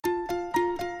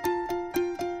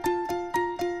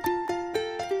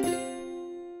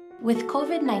With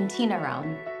COVID-19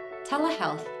 around,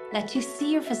 telehealth lets you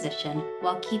see your physician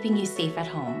while keeping you safe at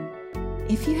home.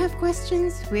 If you have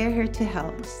questions, we're here to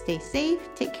help. Stay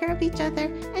safe, take care of each other,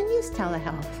 and use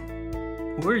telehealth.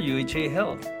 We're UHA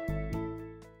Health.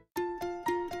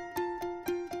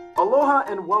 Aloha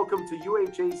and welcome to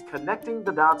UHA's Connecting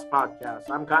the Dots podcast.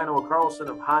 I'm Kainoa Carlson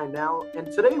of Hi Now,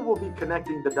 and today we'll be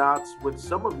connecting the dots with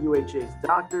some of UHA's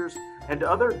doctors and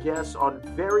other guests on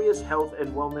various health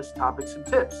and wellness topics and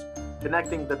tips.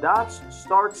 Connecting the Dots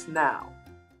starts now.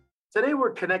 Today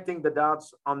we're connecting the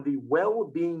dots on the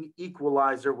well-being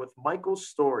equalizer with Michael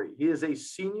Story. He is a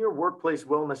senior workplace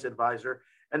wellness advisor,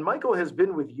 and Michael has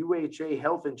been with UHA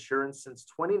Health Insurance since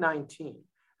 2019.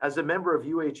 As a member of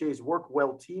UHA's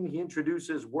WorkWell team, he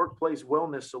introduces workplace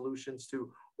wellness solutions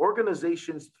to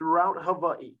organizations throughout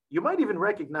Hawaii. You might even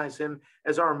recognize him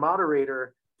as our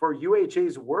moderator for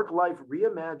UHA's Work Life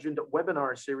Reimagined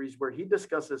webinar series, where he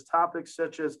discusses topics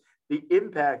such as the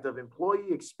impact of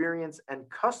employee experience and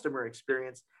customer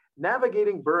experience,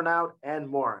 navigating burnout, and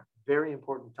more. Very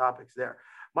important topics there.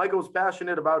 Michael's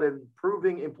passionate about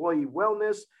improving employee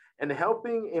wellness and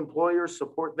helping employers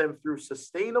support them through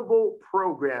sustainable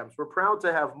programs. We're proud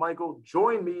to have Michael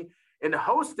join me in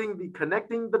hosting the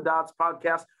Connecting the Dots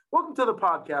podcast. Welcome to the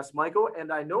podcast, Michael,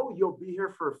 and I know you'll be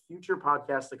here for future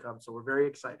podcasts to come, so we're very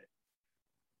excited.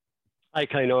 Hi,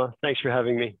 Kainoa. Thanks for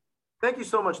having me. Thank you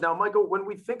so much. Now, Michael, when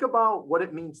we think about what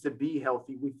it means to be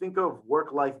healthy, we think of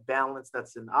work-life balance.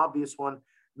 That's an obvious one.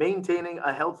 Maintaining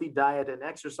a healthy diet and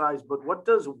exercise, but what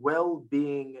does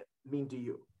well-being mean to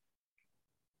you?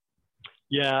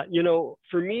 Yeah,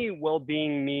 for me,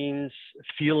 well-being means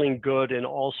feeling good in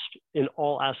all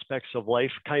aspects of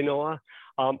life, Kainoa.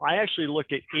 I actually look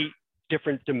at 8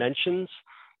 different dimensions.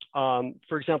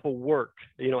 For example, work,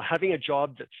 having a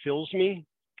job that fills me,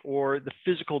 or the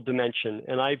physical dimension.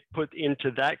 And I put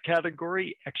into that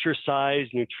category exercise,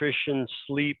 nutrition,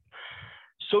 sleep,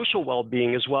 social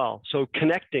well-being as well. So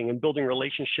connecting and building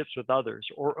relationships with others,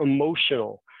 or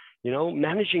emotional,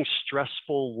 managing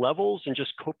stressful levels and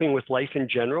just coping with life in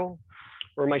general,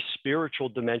 or my spiritual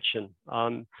dimension.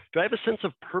 Do I have a sense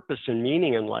of purpose and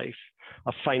meaning in life?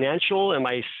 Financial, am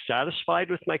I satisfied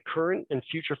with my current and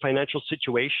future financial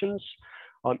situations?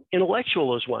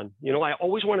 Intellectual is one. I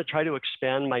always want to try to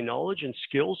expand my knowledge and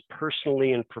skills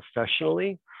personally and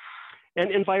professionally. And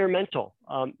environmental,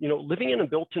 living in a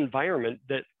built environment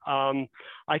that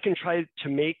I can try to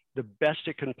make the best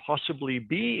it can possibly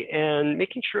be, and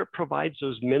making sure it provides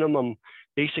those minimum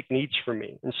basic needs for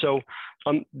me. And so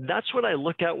that's what I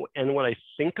look at and what I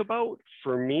think about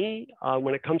for me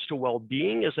when it comes to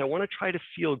well-being, is I want to try to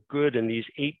feel good in these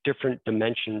 8 different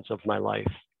dimensions of my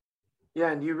life.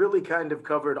 Yeah, and you really kind of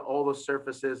covered all the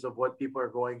surfaces of what people are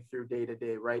going through day to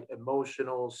day, right?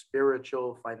 Emotional,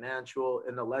 spiritual, financial,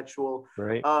 intellectual.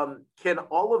 Right. Can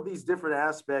all of these different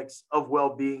aspects of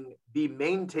well-being be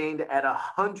maintained at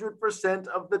 100%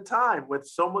 of the time with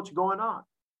so much going on?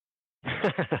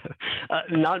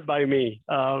 Not by me.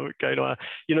 That's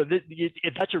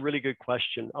a really good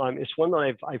question. It's one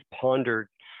that I've pondered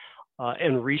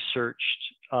and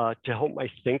researched to help my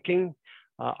thinking.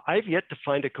 I've yet to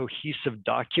find a cohesive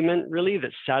document really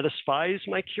that satisfies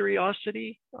my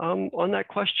curiosity on that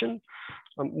question.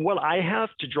 What I have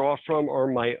to draw from are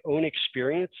my own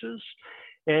experiences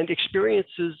and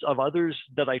experiences of others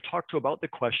that I talk to about the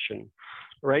question,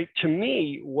 right? To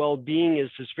me, well-being is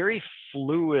this very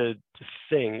fluid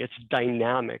thing. It's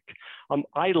dynamic.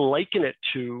 I liken it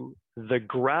to the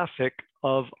graphic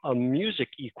of a music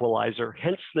equalizer,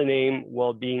 hence the name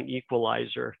well-being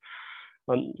equalizer.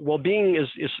 Well-being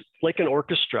is like an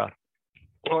orchestra,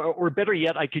 or better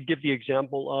yet, I could give the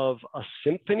example of a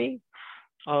symphony.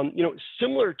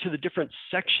 Similar to the different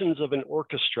sections of an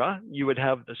orchestra, you would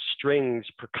have the strings,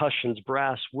 percussions,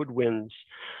 brass, woodwinds.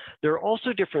 There are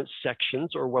also different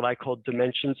sections, or what I call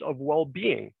dimensions of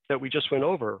well-being that we just went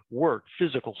over: work,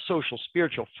 physical, social,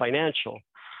 spiritual, financial.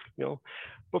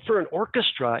 But for an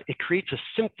orchestra, it creates a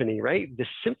symphony, right? The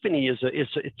symphony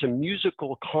it's a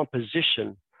musical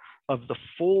composition of the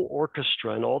full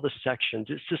orchestra and all the sections.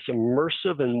 It's this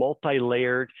immersive and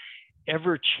multi-layered,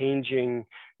 ever-changing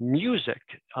music.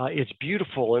 It's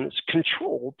beautiful, and it's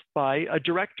controlled by a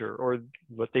director, or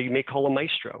what they may call a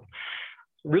maestro.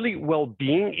 Really,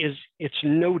 well-being it's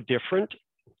no different.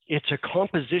 It's a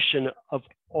composition of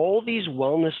all these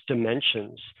wellness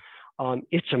dimensions.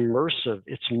 It's immersive,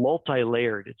 it's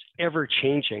multi-layered, it's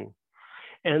ever-changing.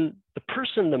 And the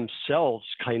person themselves,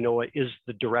 Kainoa, is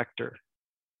the director.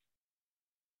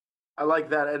 I like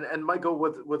that. And Michael,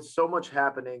 with so much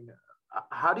happening,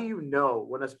 how do you know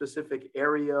when a specific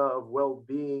area of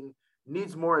well-being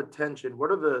needs more attention?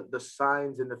 What are the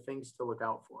signs and the things to look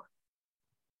out for?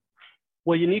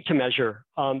 Well, you need to measure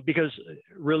because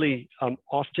really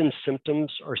often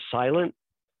symptoms are silent.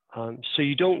 So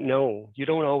you don't know, you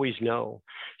don't always know.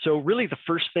 So really the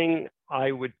first thing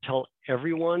I would tell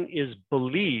everyone is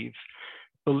believe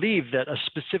that a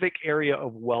specific area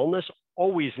of wellness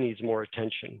always needs more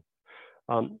attention.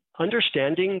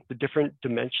 Understanding the different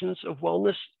dimensions of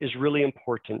wellness is really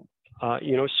important,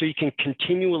 so you can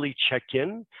continually check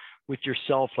in with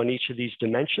yourself on each of these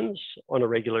dimensions on a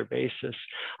regular basis.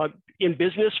 In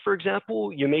business, for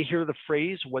example, you may hear the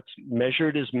phrase, what's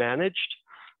measured is managed.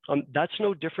 That's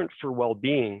no different for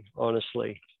well-being,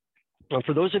 honestly.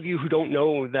 For those of you who don't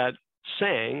know that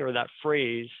saying or that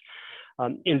phrase,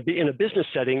 in a business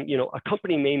setting, a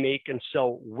company may make and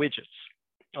sell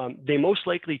widgets. They most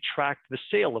likely track the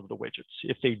sale of the widgets.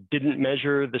 If they didn't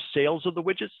measure the sales of the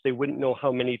widgets, they wouldn't know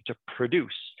how many to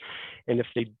produce. And if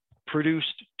they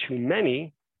produced too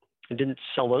many and didn't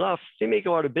sell enough, they may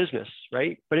go out of business,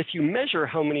 right? But if you measure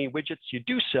how many widgets you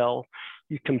do sell,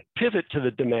 you can pivot to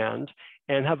the demand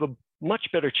and have a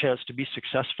much better chance to be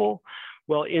successful.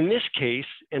 Well, in this case,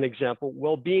 an example,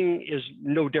 well-being is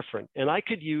no different. And I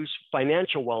could use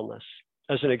financial wellness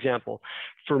as an example.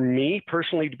 For me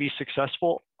personally to be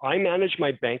successful, I manage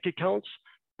my bank accounts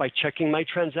by checking my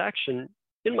transaction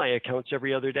in my accounts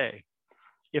every other day.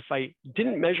 If I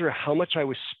didn't measure how much I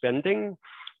was spending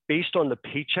based on the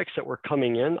paychecks that were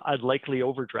coming in, I'd likely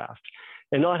overdraft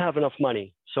and not have enough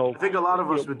money. So I think a lot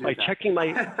of us would do by that. checking my,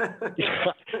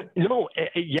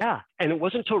 yeah. And it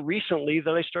wasn't until recently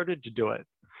that I started to do it.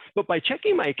 But by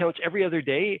checking my accounts every other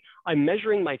day, I'm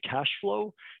measuring my cash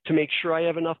flow to make sure I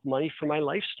have enough money for my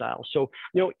lifestyle. So,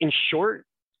 in short,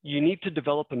 you need to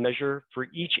develop a measure for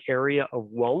each area of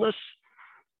wellness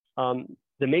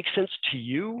that makes sense to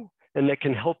you and that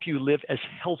can help you live as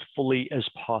healthfully as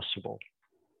possible.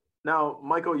 Now,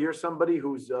 Michael, you're somebody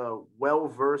who's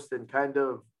well-versed in kind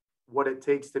of what it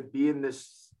takes to be in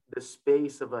this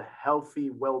space of a healthy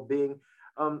well-being.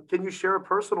 Can you share a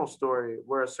personal story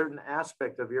where a certain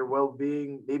aspect of your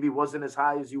well-being maybe wasn't as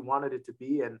high as you wanted it to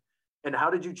be? And how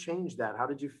did you change that? How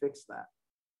did you fix that?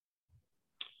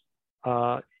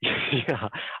 Yeah,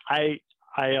 I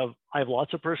have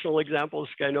lots of personal examples,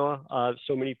 Kainoa.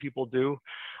 So many people do.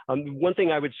 One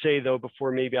thing I would say, though,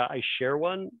 before maybe I share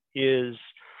one is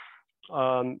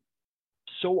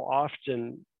so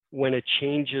often when a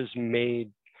change is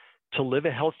made to live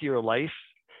a healthier life,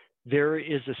 there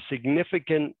is a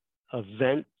significant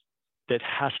event that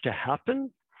has to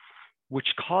happen, which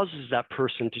causes that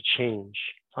person to change.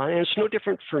 And it's no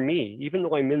different for me, even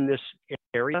though I'm in this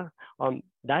area,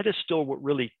 that is still what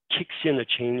really kicks in a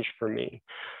change for me.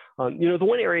 The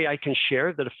one area I can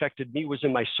share that affected me was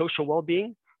in my social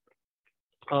well-being.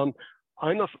 I'm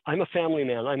a family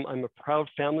man. I'm a proud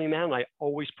family man. I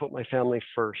always put my family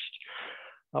first,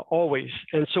 always.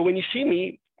 And so when you see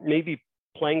me maybe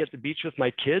playing at the beach with my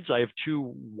kids, I have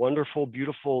two wonderful,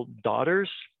 beautiful daughters,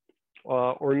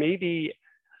 or maybe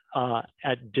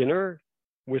at dinner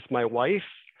with my wife,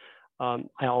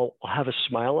 I'll have a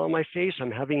smile on my face.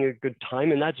 I'm having a good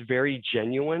time, and that's very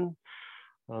genuine.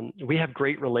 We have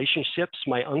great relationships.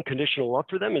 My unconditional love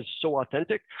for them is so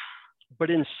authentic. But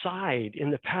inside,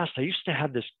 in the past, I used to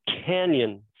have this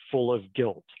canyon full of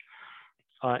guilt.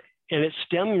 And it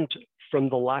stemmed from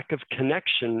the lack of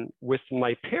connection with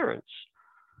my parents.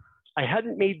 I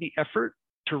hadn't made the effort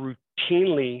to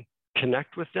routinely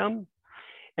connect with them.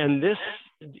 And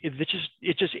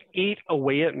it just ate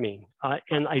away at me.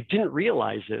 And I didn't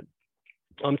realize it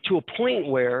to a point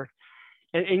where,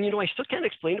 and I still can't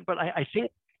explain it, but I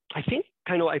think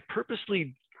kind of I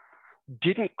purposely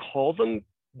didn't call them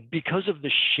because of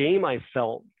the shame I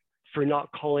felt for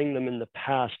not calling them in the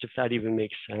past, if that even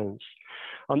makes sense.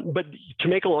 But to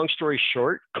make a long story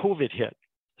short, COVID hit,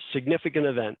 significant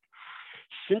event.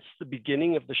 Since the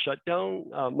beginning of the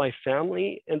shutdown, my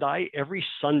family and I, every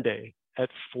Sunday at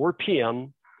 4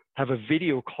 p.m., have a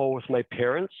video call with my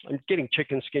parents. I'm getting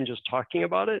chicken skin just talking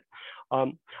about it.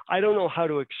 I don't know how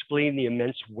to explain the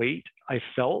immense weight I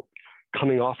felt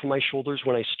coming off of my shoulders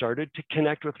when I started to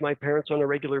connect with my parents on a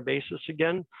regular basis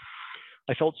again.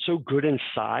 I felt so good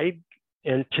inside.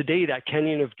 And today, that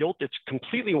canyon of guilt, it's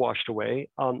completely washed away.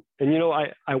 And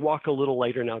I walk a little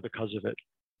lighter now because of it.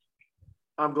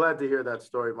 I'm glad to hear that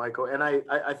story, Michael. And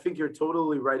I think you're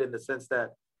totally right in the sense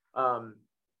that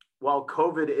while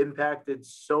COVID impacted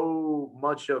so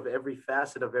much of every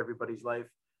facet of everybody's life,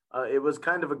 it was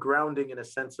kind of a grounding in a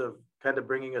sense of kind of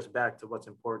bringing us back to what's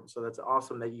important. So that's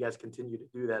awesome that you guys continue to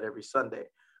do that every Sunday.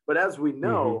 But as we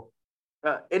know,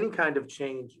 any kind of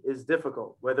change is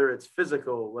difficult, whether it's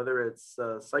physical, whether it's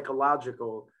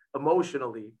psychological,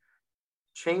 emotionally.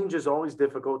 change is always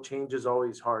difficult. Change is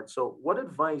always hard. So what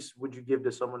advice would you give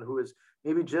to someone who is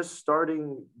maybe just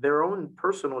starting their own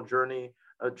personal journey,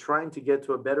 trying to get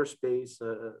to a better space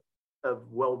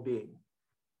of well-being?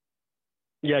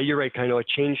 Yeah, you're right, Kaino. A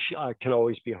change can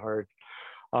always be hard.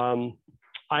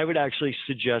 I would actually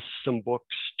suggest some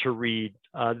books to read.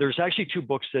 There's actually two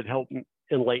books that help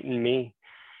enlighten me,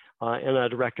 and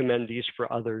I'd recommend these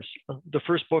for others. The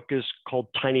first book is called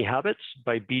Tiny Habits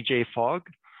by B.J. Fogg,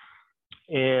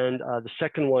 and the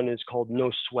second one is called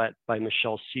No Sweat by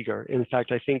Michelle Segar. In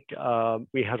fact, I think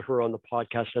we had her on the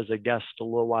podcast as a guest a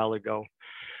little while ago.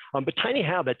 But Tiny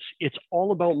Habits, it's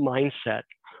all about mindset.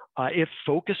 It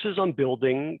focuses on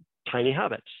building tiny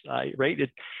habits, right?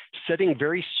 It's setting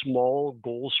very small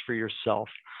goals for yourself,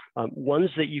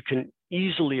 ones that you can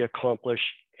easily accomplish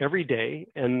every day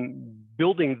and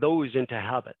building those into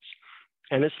habits.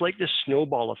 And it's like this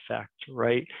snowball effect,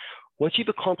 right? Once you've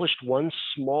accomplished one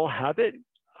small habit,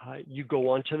 you go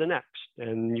on to the next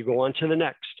and you go on to the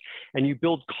next, and you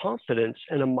build confidence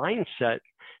and a mindset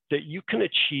that you can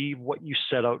achieve what you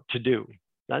set out to do.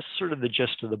 That's sort of the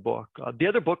gist of the book. The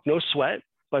other book, No Sweat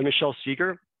by Michelle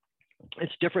Segar,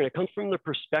 it's different. It comes from the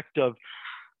perspective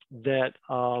that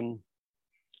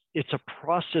it's a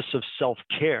process of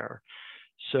self-care.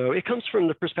 So it comes from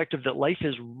the perspective that life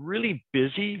is really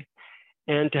busy,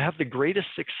 and to have the greatest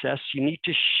success, you need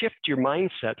to shift your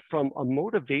mindset from a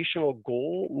motivational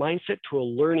goal mindset to a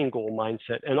learning goal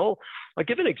mindset. And I'll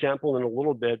give an example in a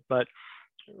little bit, but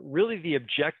really the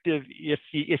objective,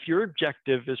 if your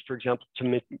objective is, for example,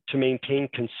 to maintain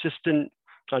consistent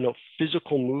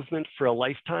physical movement for a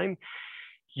lifetime,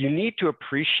 you need to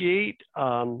appreciate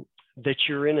that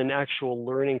you're in an actual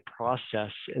learning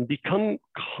process and become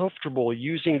comfortable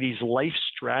using these life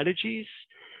strategies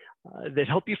that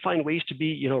help you find ways to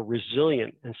be,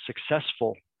 resilient and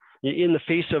successful in the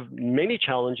face of many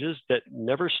challenges that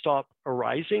never stop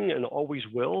arising and always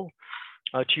will,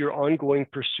 to your ongoing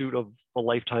pursuit of a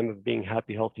lifetime of being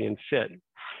happy, healthy, and fit.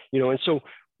 And so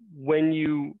when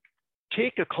you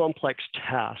take a complex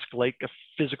task like a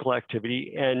physical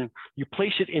activity and you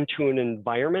place it into an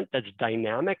environment that's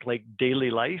dynamic, like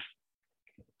daily life,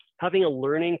 having a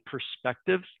learning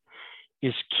perspective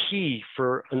is key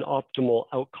for an optimal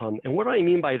outcome. And what do I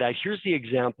mean by that? Here's the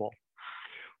example.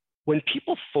 When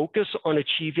people focus on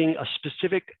achieving a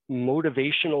specific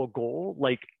motivational goal,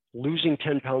 like losing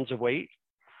 10 pounds of weight,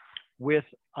 with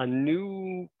a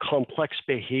new complex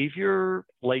behavior,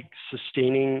 like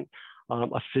sustaining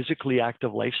a physically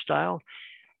active lifestyle,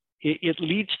 it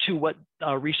leads to what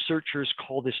researchers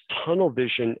call this tunnel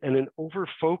vision and an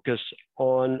overfocus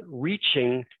on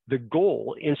reaching the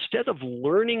goal instead of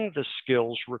learning the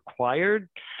skills required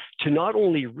to not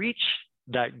only reach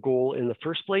that goal in the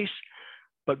first place,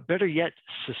 but better yet,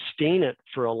 sustain it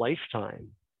for a lifetime.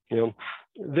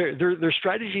 There are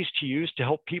strategies to use to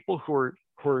help people who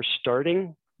are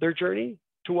starting their journey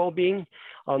to well-being,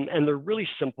 and they're really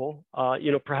simple.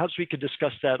 Perhaps we could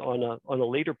discuss that on a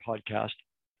later podcast.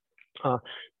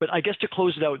 But I guess to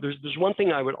close it out, there's one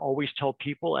thing I would always tell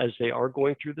people as they are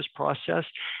going through this process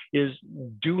is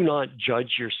do not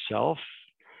judge yourself.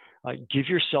 Give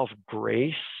yourself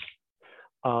grace.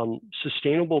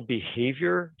 Sustainable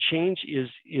behavior change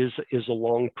is a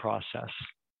long process.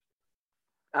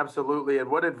 Absolutely.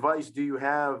 And what advice do you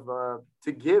have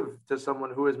to give to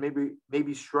someone who is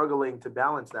maybe struggling to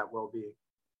balance that well-being?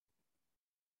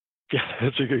 Yeah,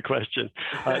 that's a good question.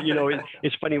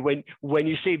 It's funny when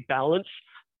you say balance.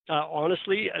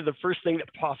 Honestly, the first thing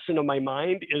that pops into my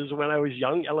mind is when I was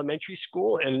young, elementary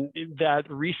school, and that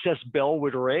recess bell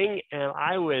would ring, and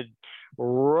I would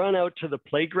run out to the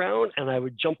playground, and I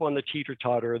would jump on the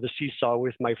teeter-totter or the seesaw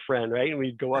with my friend, right? And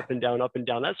we'd go up and down, up and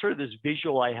down. That's sort of this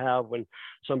visual I have when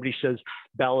somebody says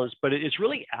balance, but it's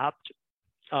really apt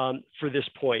for this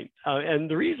point. And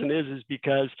the reason is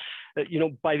because,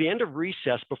 by the end of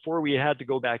recess, before we had to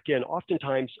go back in,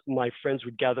 oftentimes my friends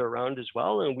would gather around as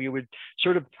well, and we would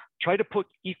sort of try to put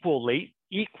equal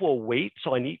weights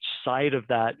on each side of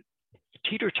that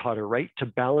teeter-totter, right, to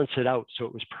balance it out so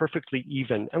it was perfectly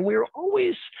even. And we were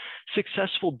always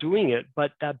successful doing it,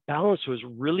 but that balance was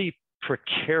really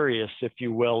precarious, if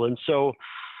you will. And so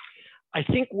I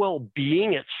think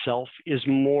well-being itself is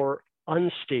more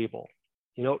unstable.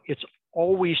 It's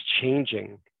always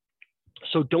changing.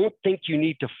 So don't think you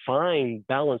need to find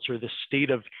balance or the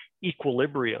state of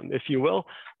equilibrium, if you will.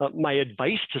 My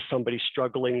advice to somebody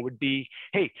struggling would be,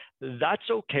 hey, that's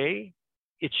okay.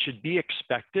 It should be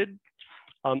expected.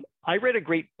 I read a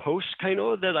great post,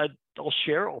 Kaino, that I'll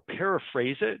share. I'll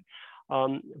paraphrase it,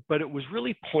 but it was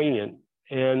really poignant.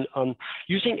 And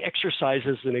using exercise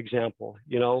as an example,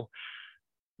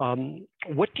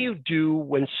 What do you do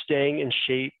when staying in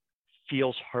shape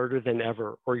feels harder than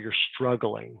ever, or you're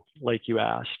struggling, like you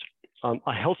asked?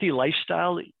 A healthy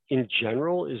lifestyle in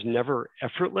general is never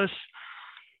effortless.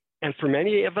 And for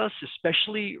many of us,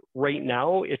 especially right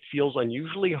now, it feels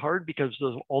unusually hard because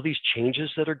of all these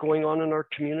changes that are going on in our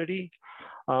community.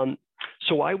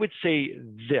 So I would say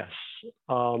this,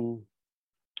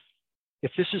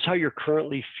 if this is how you're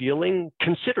currently feeling,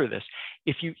 consider this.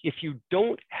 If you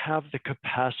don't have the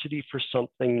capacity for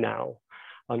something now,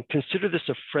 consider this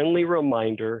a friendly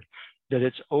reminder that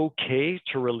it's okay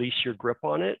to release your grip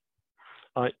on it.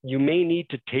 You may need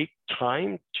to take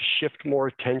time to shift more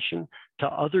attention to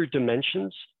other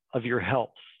dimensions of your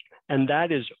health, and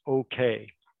that is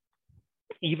okay.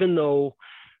 Even though,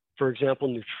 for example,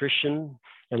 nutrition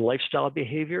and lifestyle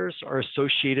behaviors are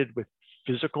associated with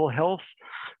physical health,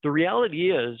 the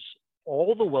reality is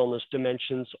all the wellness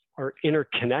dimensions are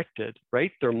interconnected,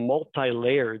 right? They're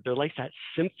multi-layered. They're like that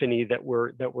symphony that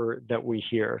we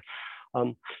hear.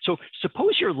 So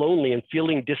suppose you're lonely and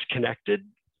feeling disconnected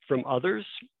from others.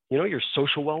 You know, your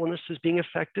social wellness is being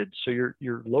affected. So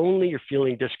you're lonely, you're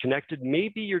feeling disconnected.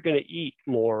 Maybe you're going to eat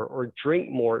more or drink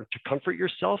more to comfort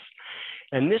yourself.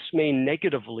 And this may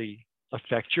negatively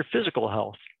affect your physical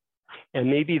health. And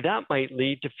maybe that might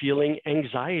lead to feeling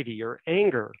anxiety or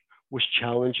anger, which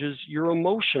challenges your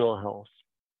emotional health.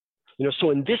 You know, so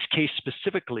in this case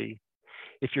specifically,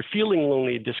 if you're feeling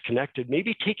lonely and disconnected,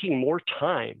 maybe taking more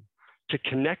time to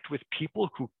connect with people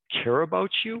who care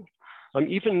about you,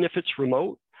 even if it's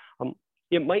remote.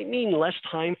 It might mean less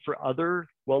time for other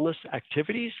wellness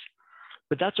activities,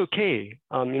 but that's okay.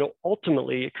 You know,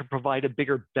 ultimately, it could provide a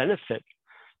bigger benefit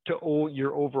to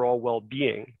your overall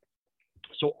well-being.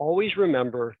 So always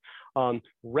remember,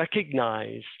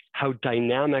 recognize how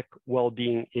dynamic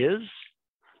well-being is,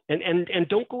 and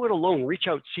don't go it alone. Reach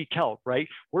out, seek help, right?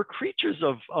 We're creatures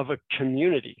of a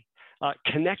community.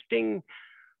 Connecting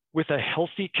with a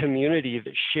healthy community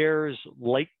that shares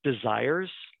like desires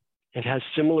and has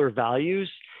similar values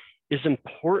is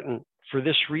important for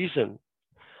this reason.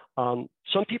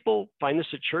 Some people find this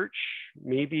at church,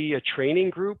 maybe a training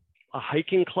group, a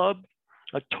hiking club,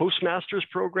 a Toastmasters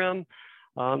program,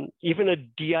 even a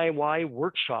DIY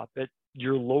workshop at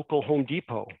your local Home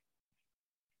Depot.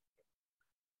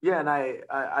 Yeah, and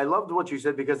I loved what you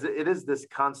said, because it is this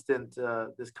constant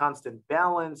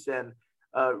balance, and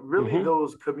really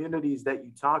those communities that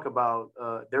you talk about,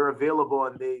 they're available,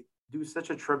 and they do such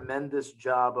a tremendous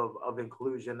job of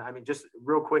inclusion. I mean, just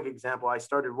real quick example, I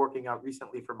started working out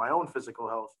recently for my own physical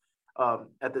health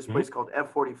at this place called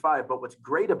F45. But what's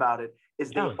great about it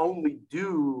is they only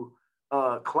do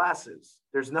classes.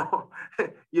 There's no,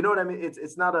 you know what I mean?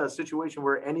 It's not a situation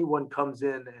where anyone comes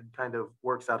in and kind of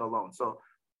works out alone. So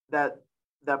that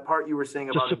part you were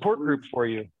saying about a support group for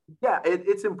you. Yeah,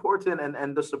 it's important,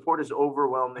 and the support is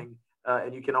overwhelming,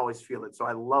 and you can always feel it. So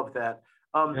I love that.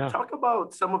 Talk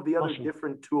about some of the other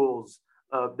different tools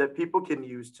that people can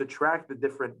use to track the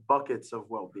different buckets of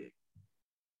well-being.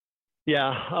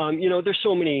 Yeah, you know, there's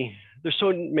so many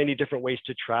different ways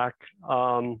to track.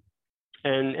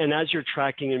 And as you're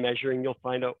tracking and measuring, you'll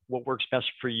find out what works best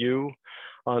for you.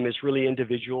 It's really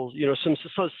individual. You know,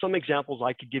 some examples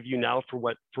I could give you now for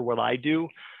what I do.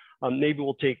 Maybe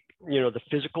we'll take, you know, the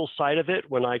physical side of it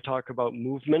when I talk about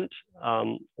movement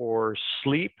or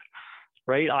sleep,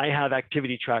 right? I have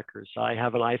activity trackers. I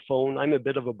have an iPhone. I'm a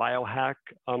bit of a biohack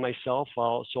myself.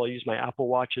 So I'll use my Apple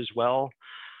Watch as well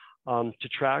to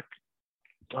track.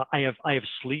 I have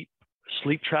sleep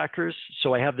trackers.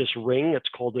 So I have this ring. It's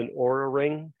called an Oura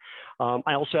ring.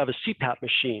 I also have a CPAP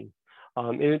machine,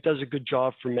 and it does a good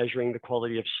job for measuring the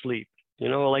quality of sleep. You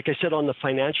know, like I said, on the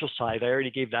financial side, I already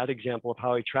gave that example of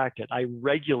how I tracked it. I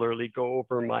regularly go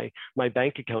over my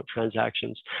bank account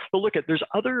transactions. But look, there's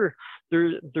other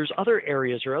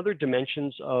areas or other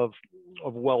dimensions of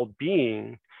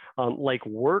well-being, like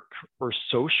work or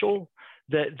social,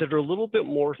 that are a little bit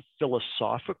more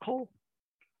philosophical.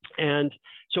 And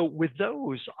so with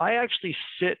those, I actually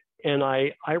sit and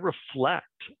I reflect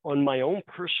on my own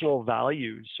personal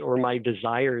values or my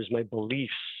desires, my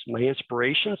beliefs, my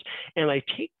inspirations, and I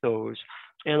take those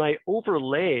and I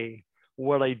overlay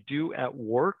what I do at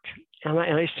work, and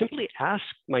I simply ask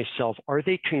myself, are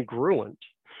they congruent,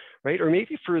 right? Or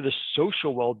maybe for the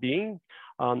social well-being,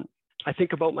 I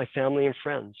think about my family and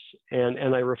friends,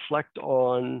 and I reflect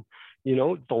on, you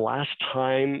know, the last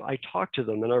time I talked to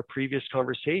them in our previous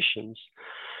conversations.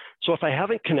 So if I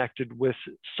haven't connected with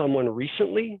someone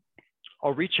recently,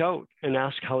 I'll reach out and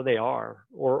ask how they are,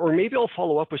 or maybe I'll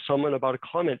follow up with someone about a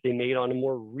comment they made on a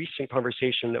more recent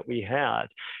conversation that we had.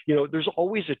 You know, there's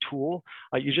always a tool.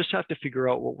 You just have to figure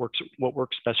out what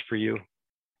works best for you.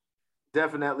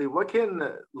 Definitely. What can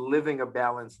living a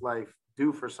balanced life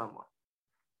do for someone?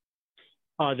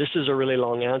 This is a really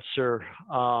long answer.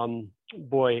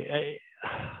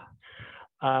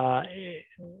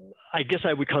 I guess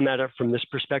I would come at it from this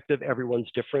perspective. Everyone's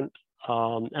different,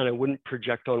 and I wouldn't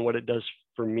project on what it does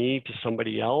for me to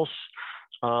somebody else.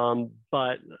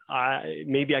 But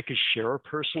maybe I could share a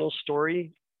personal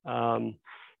story.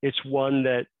 It's one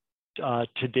that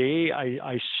today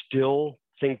I still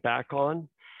think back on,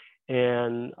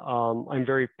 and I'm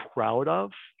very proud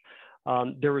of.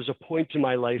 There was a point in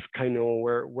my life,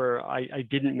 where I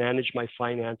didn't manage my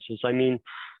finances. I mean,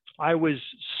 I was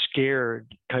scared,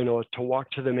 to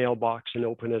walk to the mailbox and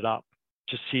open it up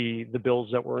to see the bills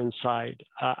that were inside.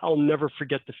 I'll never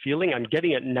forget the feeling. I'm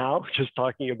getting it now, just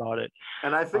talking about it.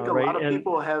 And I think a lot of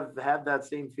people have had that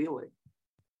same feeling.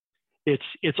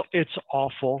 It's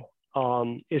awful.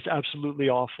 It's absolutely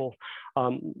awful.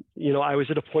 I was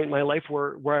at a point in my life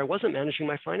where I wasn't managing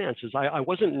my finances. I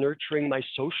wasn't nurturing my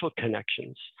social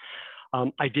connections.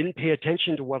 I didn't pay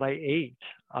attention to what I ate.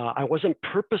 I wasn't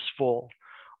purposeful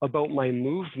about my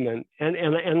movement, and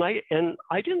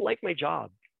I didn't like my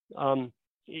job.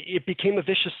 It became a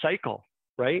vicious cycle,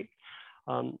 right?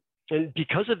 And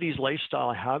because of these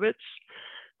lifestyle habits,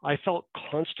 I felt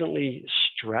constantly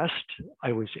stressed.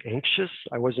 I was anxious.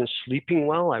 I wasn't sleeping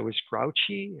well. I was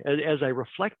grouchy. As I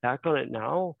reflect back on it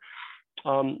now,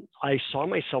 I saw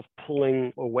myself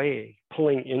pulling away,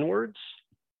 pulling inwards.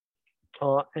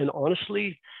 And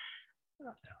honestly,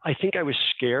 I think I was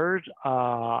scared.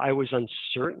 I was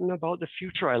uncertain about the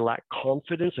future. I lacked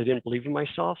confidence. I didn't believe in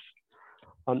myself.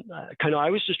 I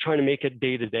was just trying to make it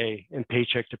day to day and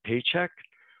paycheck to paycheck.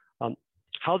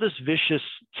 How this vicious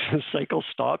cycle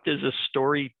stopped is a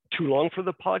story too long for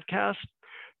the podcast.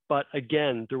 But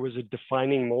again, there was a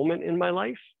defining moment in my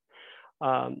life.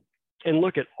 And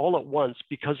look, all at once,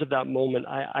 because of that moment,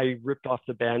 I ripped off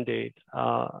the Band-Aid.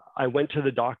 I went to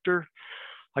the doctor.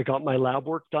 I got my lab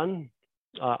work done.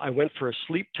 I went for a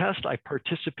sleep test. I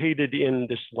participated in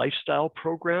this lifestyle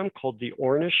program called the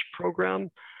Ornish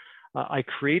program. I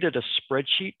created a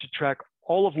spreadsheet to track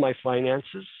all of my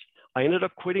finances. I ended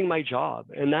up quitting my job,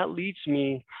 and that leads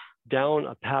me down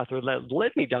a path, or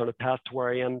led me down a path to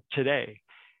where I am today.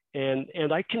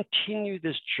 And I continue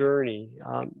this journey.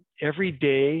 Every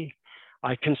day,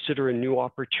 I consider a new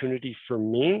opportunity for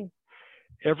me.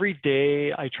 Every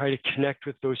day, I try to connect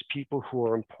with those people who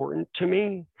are important to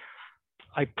me.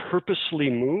 I purposely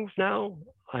move now.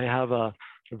 I have a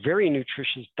very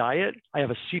nutritious diet. I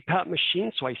have a CPAP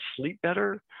machine, so I sleep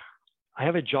better. I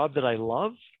have a job that I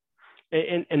love.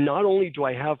 And not only do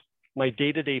I have my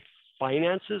day-to-day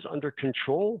finances under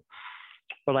control,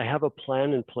 but I have a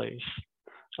plan in place.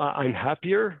 I'm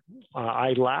happier.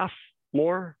 I laugh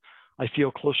more. I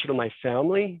feel closer to my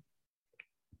family.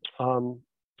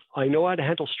 I know how to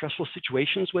handle stressful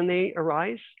situations when they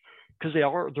arise, because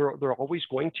they're always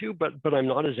going to, but I'm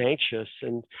not as anxious.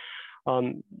 And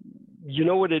you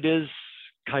know what it is,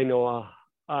 Kainoa?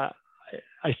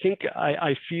 I think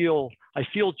I feel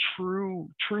true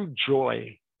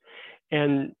joy,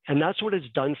 and that's what it's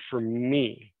done for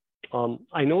me.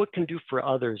 I know it can do for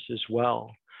others as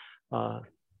well.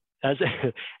 As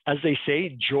they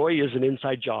say, joy is an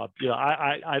inside job.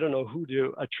 I don't know who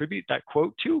to attribute that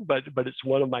quote to, but it's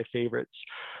one of my favorites.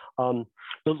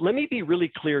 But let me be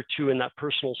really clear too in that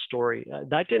personal story.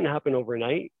 That didn't happen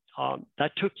overnight.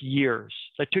 That took years.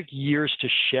 That took years to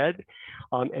shed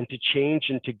and to change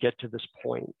and to get to this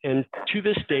point. And to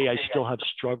this day, I still have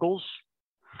struggles.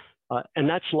 And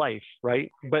that's life,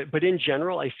 right? But in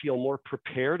general, I feel more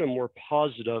prepared and more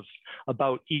positive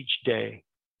about each day.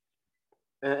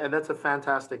 And that's a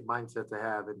fantastic mindset to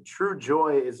have. And true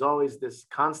joy is always this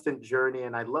constant journey.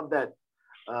 And I love that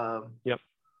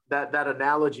that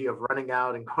analogy of running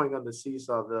out and going on the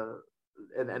seesaw,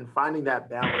 and finding that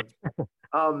balance.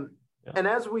 And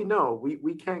as we know,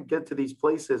 we can't get to these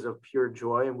places of pure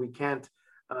joy, and we can't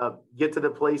get to the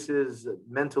places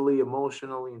mentally,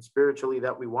 emotionally, and spiritually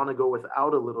that we want to go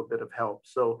without a little bit of help.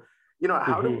 So,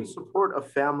 how do we support a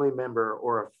family member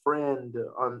or a friend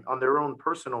on their own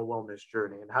personal wellness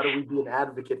journey? And how do we be an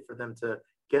advocate for them to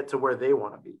get to where they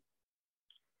want to be?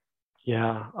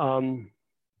 Yeah.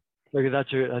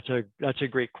 That's a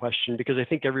great question, because I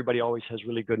think everybody always has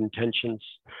really good intentions,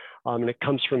 and it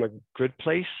comes from a good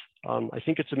place. I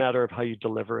think it's a matter of how you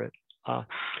deliver it.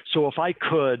 So if I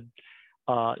could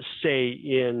say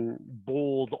in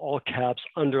bold, all caps,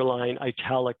 underline,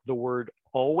 italic, the word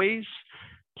always,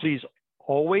 please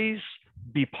always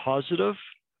be positive,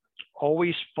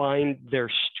 always find their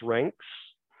strengths,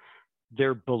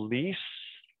 their beliefs,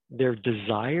 their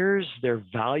desires, their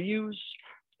values,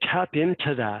 tap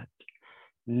into that.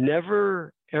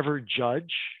 never, ever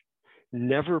judge,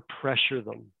 never pressure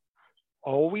them.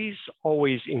 Always,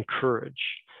 always encourage.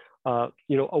 A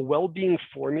well-being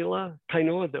formula,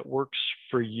 Kainoa, that works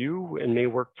for you and may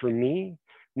work for me,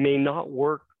 may not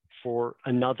work for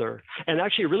another. And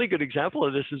actually, a really good example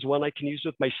of this is one I can use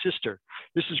with my sister.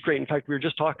 This is great. In fact, we were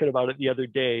just talking about it the other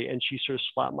day, and she sort of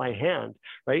slapped my hand,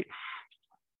 right?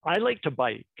 I like to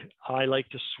bike. I like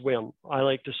to swim. I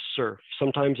like to surf.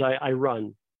 Sometimes I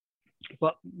run.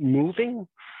 But moving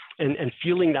and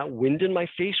feeling that wind in my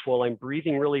face while I'm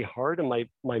breathing really hard and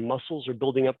my muscles are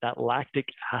building up that lactic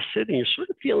acid and you're sort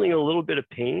of feeling a little bit of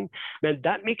pain, man,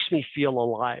 that makes me feel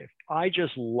alive. I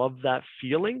just love that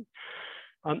feeling.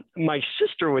 My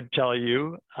sister would tell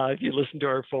you, if you listen to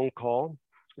our phone call,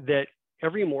 that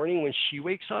every morning when she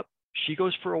wakes up, she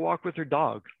goes for a walk with her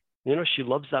dog. She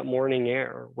loves that morning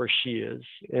air where she is,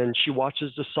 and she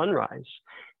watches the sunrise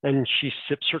and she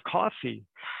sips her coffee.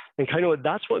 And kind of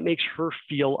that's what makes her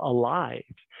feel alive.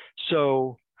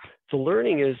 So the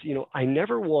learning is, I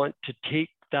never want to take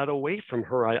that away from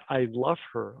her. I love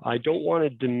her. I don't want to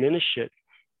diminish it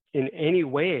in any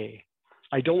way.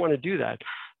 I don't want to do that.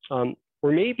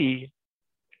 Or maybe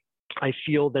I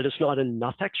feel that it's not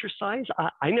enough exercise.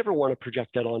 I never want to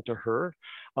project that onto her.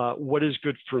 What is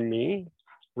good for me,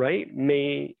 right?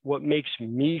 What makes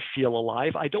me feel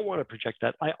alive. I don't want to project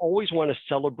that. I always want to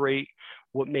celebrate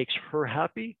what makes her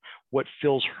happy, what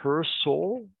fills her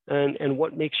soul, and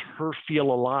what makes her feel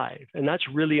alive. And that's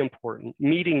really important,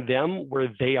 meeting them where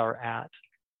they are at.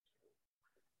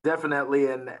 Definitely.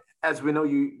 And as we know,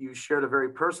 you shared a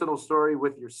very personal story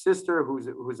with your sister,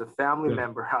 who's a family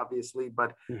member, obviously,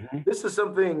 but this is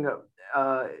something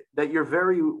that you're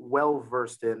very well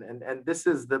versed in. And this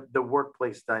is the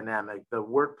workplace dynamic, the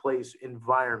workplace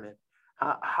environment.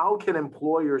 How can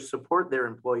employers support their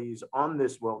employees on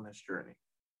this wellness journey?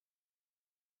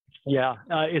 Yeah,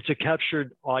 it's a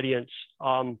captured audience,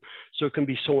 so it can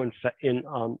be so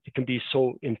it can be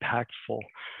so impactful.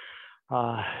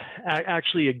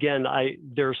 Actually, again,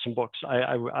 there are some books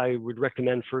I would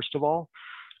recommend. First of all,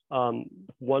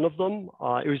 one of them,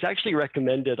 it was actually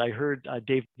recommended. I heard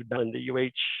David Dunn, the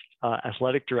UH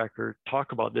athletic director,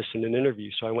 talk about this in an interview,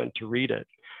 so I went to read it.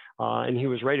 And he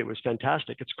was right, it was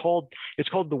fantastic. It's called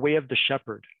The Way of the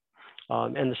Shepherd.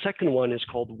 And the second one is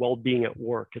called Well-Being at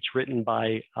Work. It's written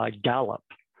by Gallup,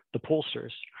 the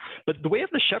pollsters. But The Way of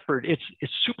the Shepherd,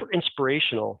 it's super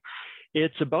inspirational.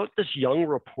 It's about this young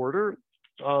reporter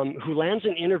who lands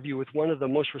an interview with one of the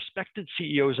most respected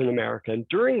CEOs in America. And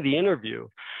during the interview,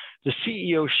 the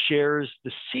CEO shares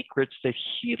the secrets that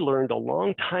he learned a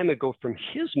long time ago from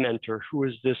his mentor, who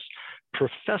is this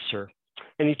professor.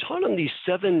 And he taught him these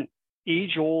 7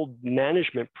 age-old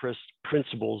management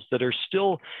principles that are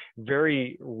still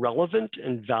very relevant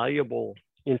and valuable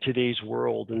in today's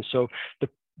world. And so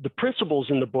the principles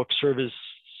in the book serve as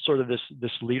sort of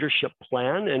this leadership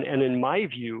plan, and in my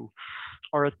view,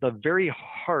 are at the very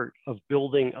heart of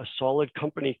building a solid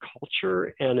company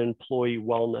culture and employee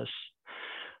wellness.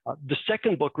 The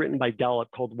second book written by Gallup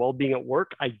called Well-Being at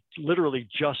Work, I literally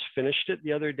just finished it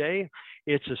the other day.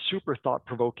 It's a super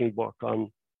thought-provoking book.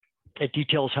 It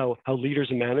details how leaders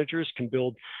and managers can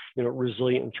build,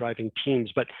 resilient and thriving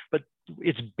teams. But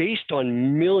it's based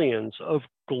on millions of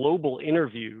global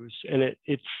interviews, and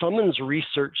it summons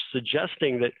research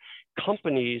suggesting that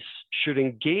companies should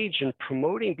engage in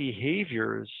promoting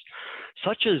behaviors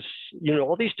such as,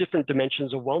 all these different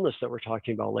dimensions of wellness that we're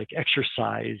talking about, like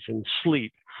exercise and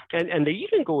sleep. And they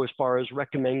even go as far as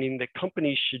recommending that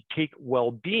companies should take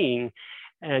well-being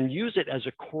and use it as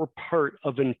a core part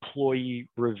of employee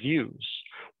reviews,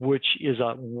 which is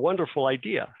a wonderful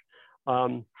idea.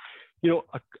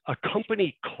 A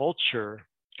company culture,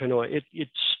 it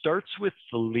starts with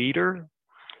the leader,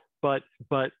 but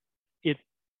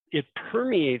it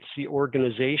permeates the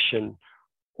organization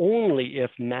only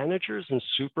if managers and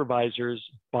supervisors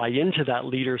buy into that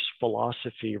leader's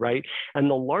philosophy, right? And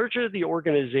the larger the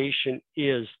organization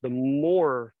is, the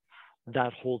more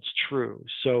that holds true.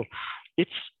 So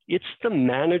it's the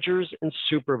managers and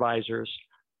supervisors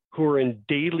who are in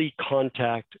daily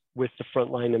contact with the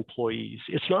frontline employees.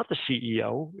 It's not the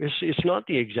CEO, it's not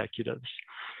the executives.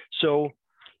 So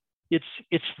it's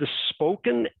the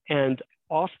spoken and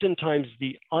oftentimes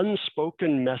the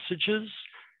unspoken messages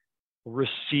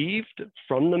received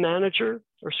from the manager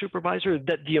or supervisor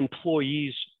that the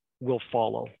employees will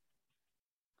follow.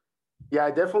 Yeah,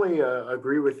 I definitely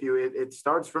agree with you. It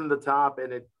starts from the top,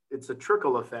 and it's a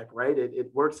trickle effect, right?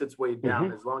 It works its way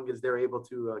down as long as they're able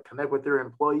to connect with their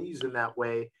employees in that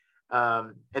way,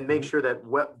 and make sure that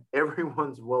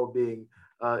everyone's well-being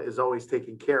is always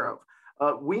taken care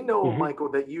of. We know, Michael,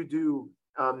 that you do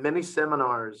many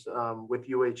seminars with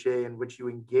UHA in which you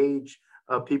engage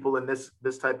people in this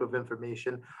type of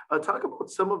information. Talk about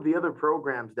some of the other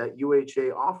programs that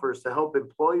UHA offers to help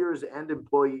employers and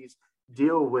employees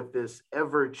deal with this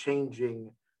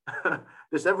ever-changing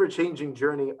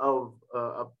journey of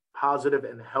a positive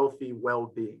and healthy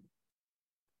well-being.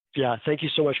 Yeah, thank you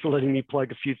so much for letting me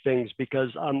plug a few things,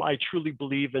 because I truly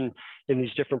believe in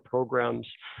these different programs.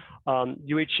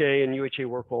 UHA and UHA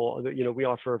Workwell, we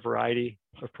offer a variety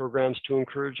of programs to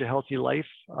encourage a healthy life,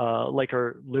 like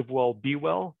our Live Well, Be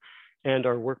Well, and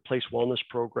our workplace wellness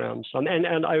programs.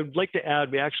 And I would like to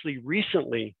add, we actually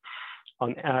recently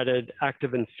added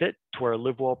Active and Fit to our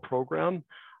Live Well program.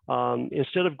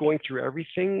 Instead of going through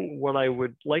everything, what I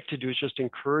would like to do is just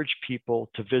encourage people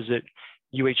to visit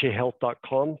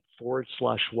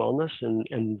uhahealth.com/wellness,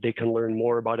 and they can learn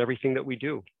more about everything that we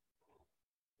do.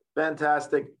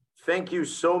 Fantastic. Thank you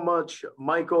so much,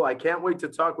 Michael. I can't wait to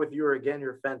talk with you again.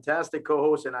 You're a fantastic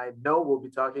co-host, and I know we'll be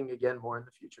talking again more in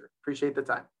the future. Appreciate the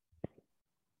time.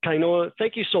 Kainoa,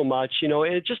 thank you so much.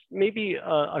 It just maybe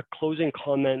a closing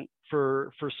comment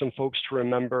for some folks to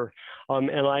remember,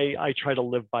 and I try to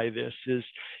live by this, is,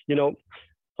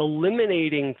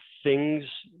 eliminating things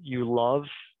you love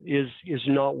is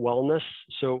not wellness.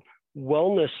 So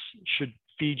wellness should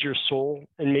feed your soul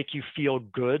and make you feel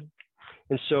good.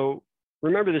 And so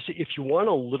remember this: if you want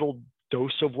a little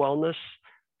dose of wellness,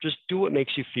 just do what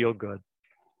makes you feel good.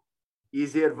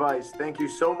 Easy advice. Thank you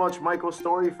so much, Michael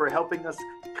Story, for helping us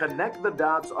connect the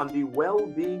dots on the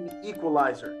Well-Being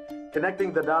Equalizer.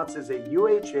 Connecting the Dots is a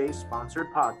UHA-sponsored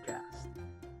podcast.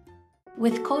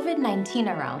 With COVID-19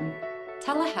 around,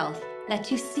 telehealth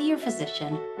lets you see your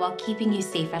physician while keeping you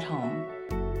safe at home.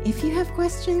 If you have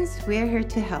questions, we're here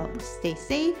to help. Stay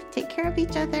safe, take care of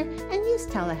each other, and use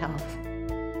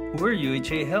telehealth. We're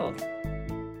UHA Health.